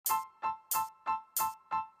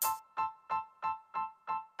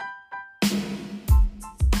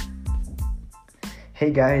Hey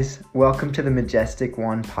guys, welcome to the Majestic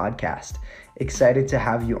One podcast. Excited to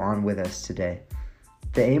have you on with us today.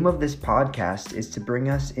 The aim of this podcast is to bring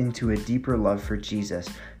us into a deeper love for Jesus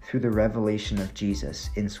through the revelation of Jesus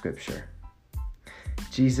in Scripture.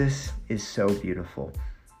 Jesus is so beautiful.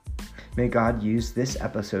 May God use this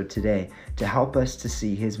episode today to help us to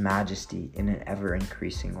see His majesty in an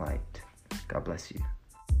ever-increasing light. God bless you.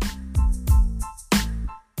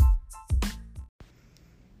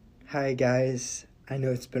 Hi guys, I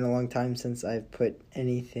know it's been a long time since I've put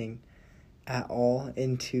anything at all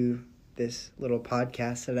into this little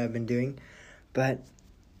podcast that I've been doing, but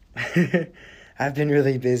I've been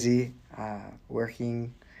really busy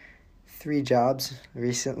working 3 jobs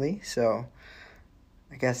recently, so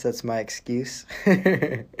I guess that's my excuse.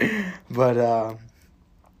 But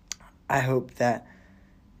I hope that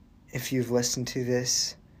if you've listened to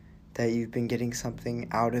this, that you've been getting something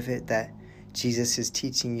out of it, that Jesus is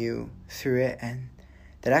teaching you through it, and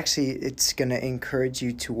that actually it's going to encourage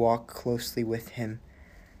you to walk closely with Him.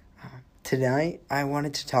 Tonight, I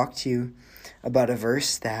wanted to talk to you about a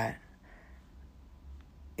verse that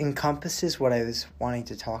encompasses what I was wanting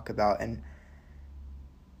to talk about, and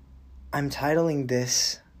I'm titling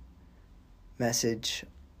this message,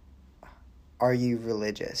 Are You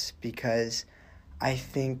Religious? Because I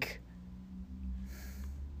think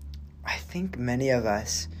many of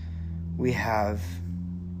us, we have,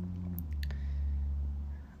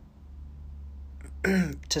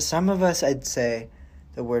 to some of us, I'd say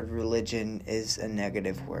the word religion is a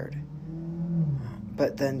negative word.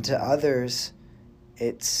 But then to others,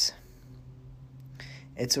 it's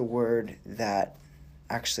a word that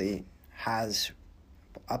actually has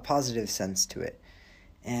a positive sense to it.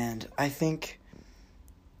 And I think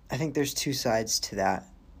there's 2 sides to that.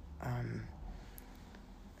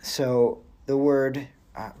 So the word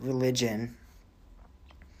religion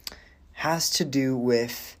has to do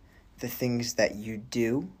with the things that you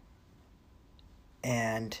do.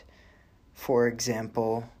 And, for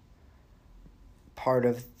example, part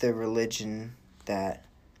of the religion that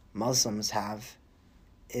Muslims have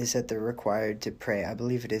is that they're required to pray. I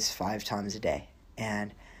believe it is 5 times a day.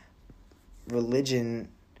 And religion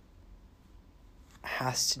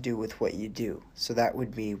has to do with what you do. So that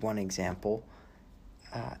would be one example.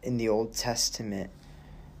 In the Old Testament,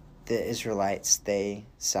 the Israelites, they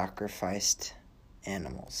sacrificed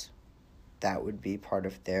animals. That would be part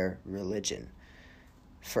of their religion.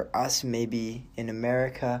 For us, maybe in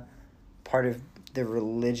America, part of the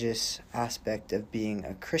religious aspect of being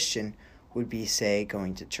a Christian would be, say,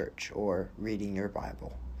 going to church or reading your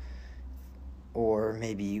Bible. Or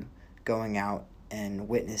maybe going out and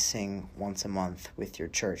witnessing once a month with your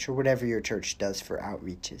church, or whatever your church does for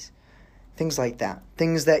outreaches. Things like that.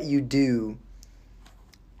 Things that you do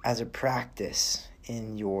as a practice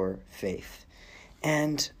in your faith.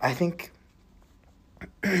 And I think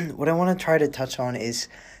what I want to try to touch on is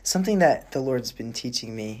something that the Lord's been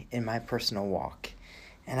teaching me in my personal walk.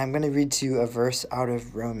 And I'm going to read to you a verse out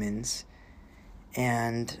of Romans.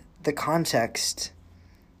 And the context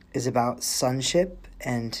is about sonship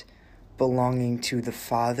and belonging to the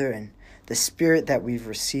Father and the Spirit that we've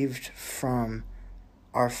received from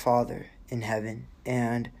our Father in heaven.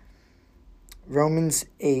 And Romans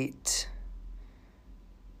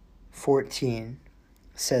 8:14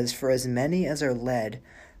 says, "For as many as are led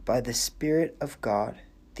by the Spirit of God,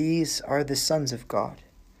 these are the sons of God."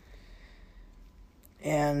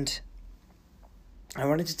 And I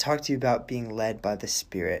wanted to talk to you about being led by the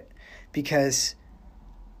Spirit, because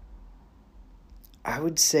I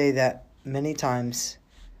would say that many times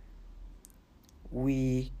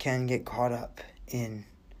we can get caught up in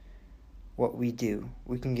what we do.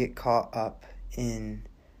 We can get caught up in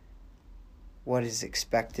what is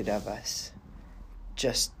expected of us,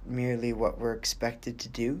 just merely what we're expected to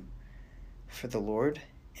do for the Lord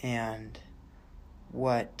and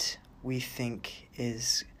what we think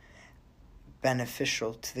is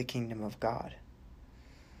beneficial to the kingdom of God.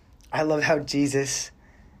 I love how Jesus,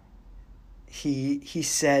 he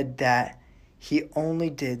said that he only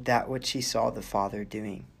did that which he saw the Father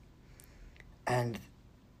doing. And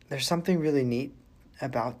there's something really neat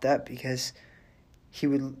about that, because he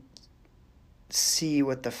would see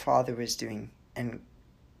what the Father was doing and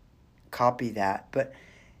copy that. But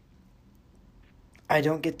I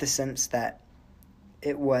don't get the sense that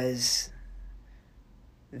it was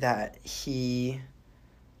that he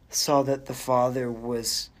saw that the Father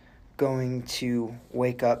was going to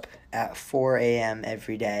wake up at 4 a.m.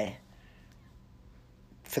 every day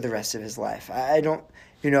for the rest of his life. I don't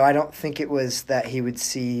think it was that he would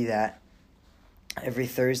see that every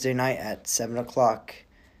Thursday night at 7 o'clock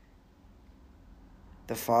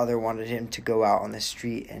the Father wanted him to go out on the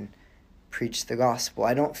street and preach the gospel.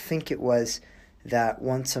 I don't think it was that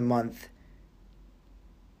once a month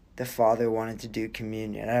the Father wanted to do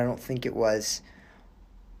communion. I don't think it was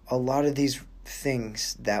a lot of these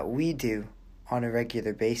things that we do on a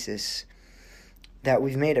regular basis that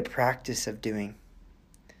we've made a practice of doing.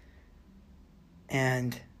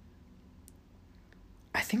 And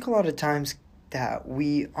I think a lot of times that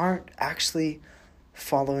we aren't actually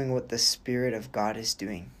following what the Spirit of God is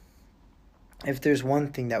doing. If there's one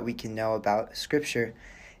thing that we can know about Scripture,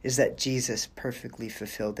 is that Jesus perfectly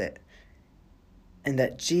fulfilled it. And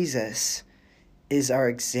that Jesus is our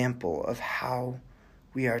example of how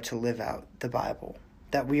we are to live out the Bible.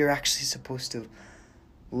 That we are actually supposed to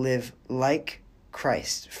live like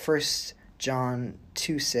Christ. 1 John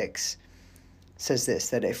 2:6 says this,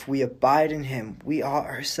 that if we abide in him, we ought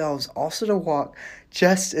ourselves also to walk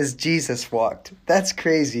just as Jesus walked. That's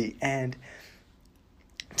crazy. And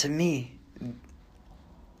to me,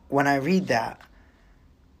 when I read that,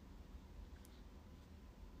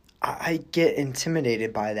 I get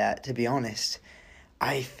intimidated by that, to be honest.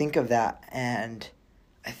 I think of that and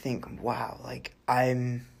I think, wow, like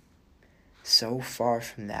I'm so far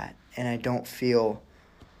from that. And I don't feel,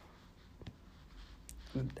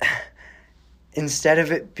 instead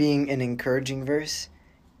of it being an encouraging verse,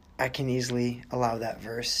 I can easily allow that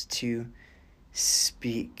verse to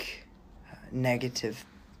speak negative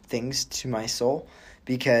things to my soul,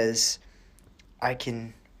 because I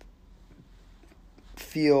can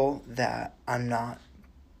feel that I'm not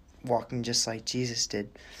walking just like Jesus did.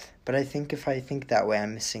 But I think if I think that way,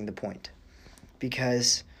 I'm missing the point,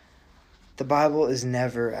 because the Bible is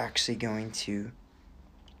never actually going to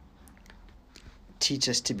teach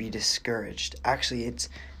us to be discouraged. Actually, it's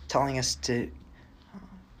telling us to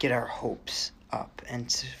get our hopes up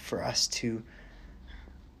and for us to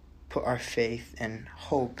put our faith and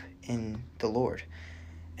hope in the Lord.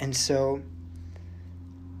 And so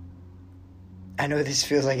I know this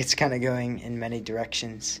feels like it's kind of going in many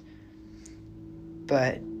directions,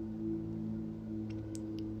 but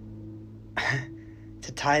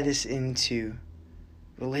to tie this into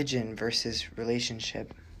religion versus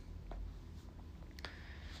relationship,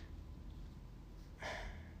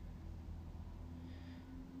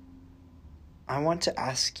 I want to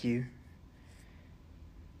ask you,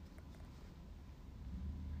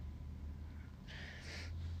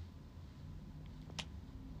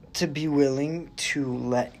 to be willing to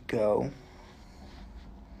let go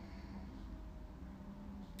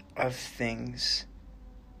of things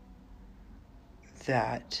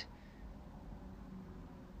that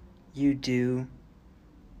you do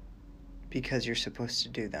because you're supposed to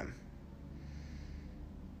do them.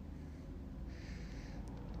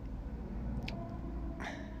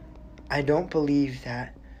 I don't believe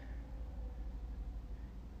that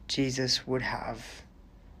Jesus would have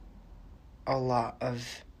a lot of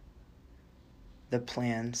the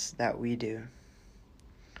plans that we do,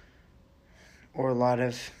 or a lot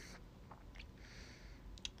of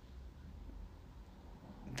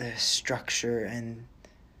the structure and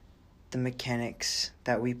the mechanics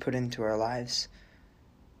that we put into our lives,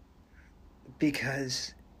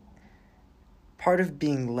 because part of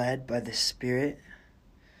being led by the Spirit,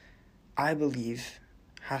 I believe,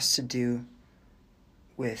 has to do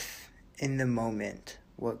with, in the moment,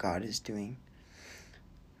 what God is doing.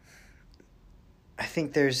 I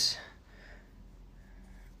think there's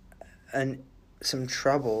some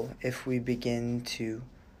trouble if we begin to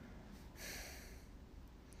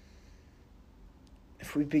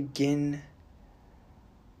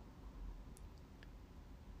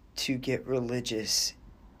get religious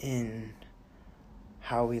in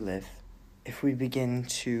how we live, if we begin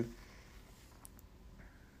to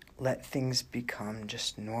let things become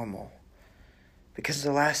just normal. Because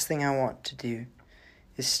the last thing I want to do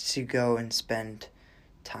is to go and spend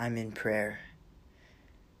time in prayer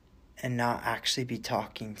and not actually be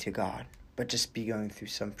talking to God, but just be going through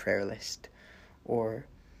some prayer list, or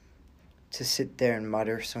to sit there and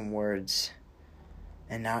mutter some words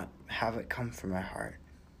and not have it come from my heart.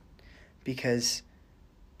 Because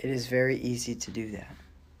it is very easy to do that.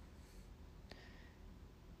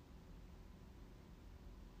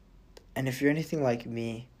 And if you're anything like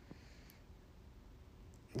me,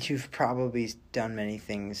 you've probably done many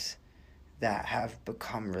things that have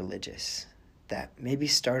become religious, that maybe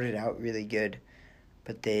started out really good,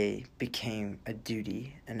 but they became a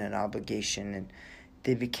duty and an obligation, and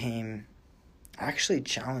they became actually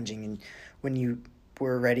challenging. And when you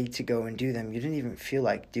were ready to go and do them, you didn't even feel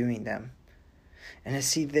like doing them. And I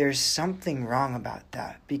see there's something wrong about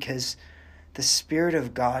that, because the Spirit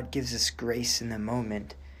of God gives us grace in the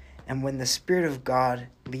moment. And when the Spirit of God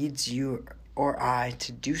leads you or I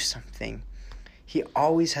to do something, He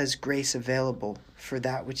always has grace available for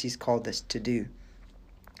that which He's called us to do.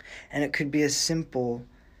 And it could be as simple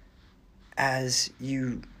as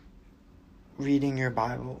you reading your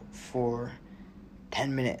Bible for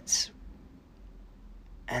 10 minutes.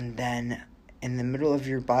 And then in the middle of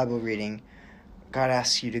your Bible reading, God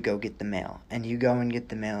asks you to go get the mail. And you go and get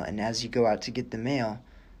the mail. And as you go out to get the mail,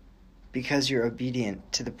 because you're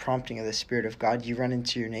obedient to the prompting of the Spirit of God, you run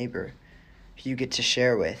into your neighbor who you get to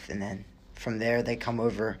share with. And then from there, they come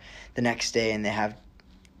over the next day and they have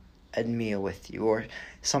a meal with you or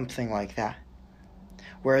something like that.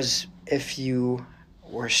 Whereas if you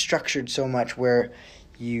were structured so much where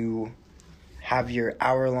you have your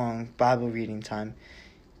hour-long Bible reading time,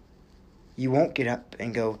 you won't get up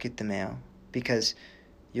and go get the mail because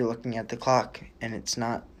you're looking at the clock and it's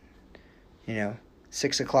not,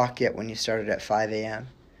 6 o'clock yet when you started at 5 a.m.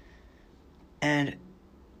 And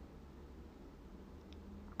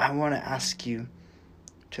I want to ask you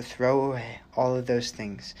to throw away all of those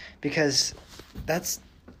things, because that's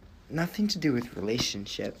nothing to do with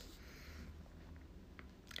relationship.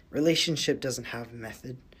 Relationship doesn't have a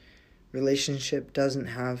method. Relationship doesn't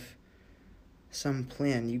have some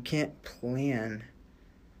plan. You can't plan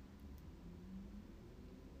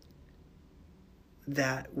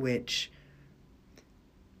that which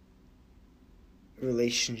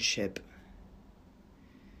relationship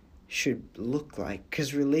should look like,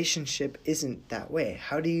 because relationship isn't that way.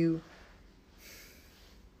 How do you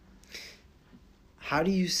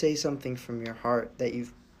say something from your heart that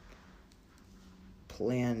you've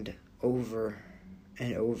planned over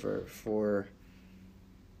and over for,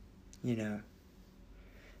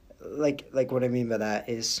 like what I mean by that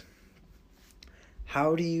is,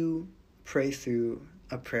 how do you pray through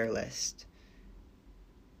a prayer list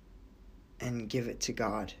and give it to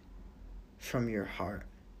God from your heart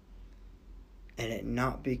and it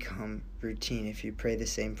not become routine if you pray the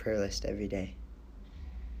same prayer list every day?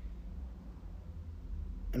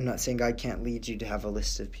 I'm not saying God can't lead you to have a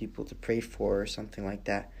list of people to pray for or something like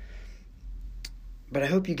that, but I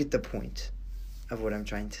hope you get the point of what I'm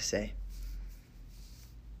trying to say.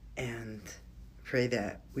 And pray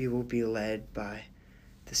that we will be led by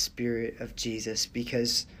the Spirit of Jesus,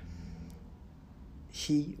 because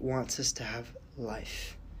He wants us to have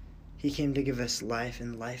life. He came to give us life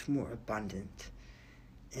and life more abundant.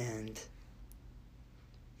 And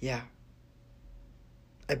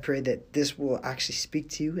I pray that this will actually speak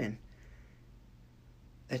to you and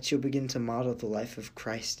that you'll begin to model the life of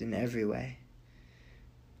Christ in every way.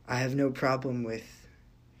 I have no problem with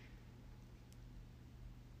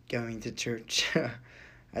going to church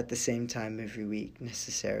at the same time every week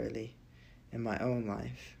necessarily in my own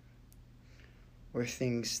life, or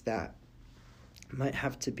things that might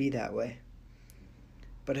have to be that way.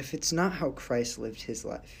 But if it's not how Christ lived His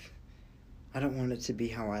life, I don't want it to be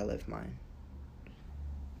how I live mine.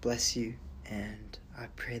 Bless you, and I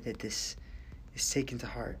pray that this is taken to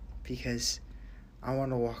heart, because I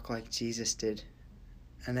want to walk like Jesus did.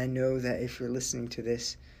 And I know that if you're listening to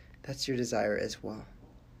this, that's your desire as well.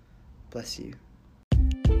 Bless you.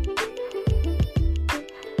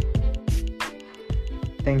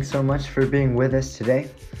 Thanks so much for being with us today.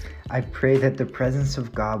 I pray that the presence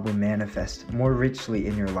of God will manifest more richly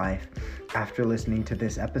in your life after listening to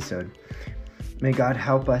this episode. May God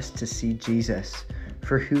help us to see Jesus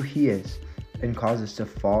for who He is and cause us to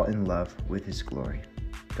fall in love with His glory.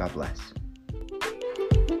 God bless.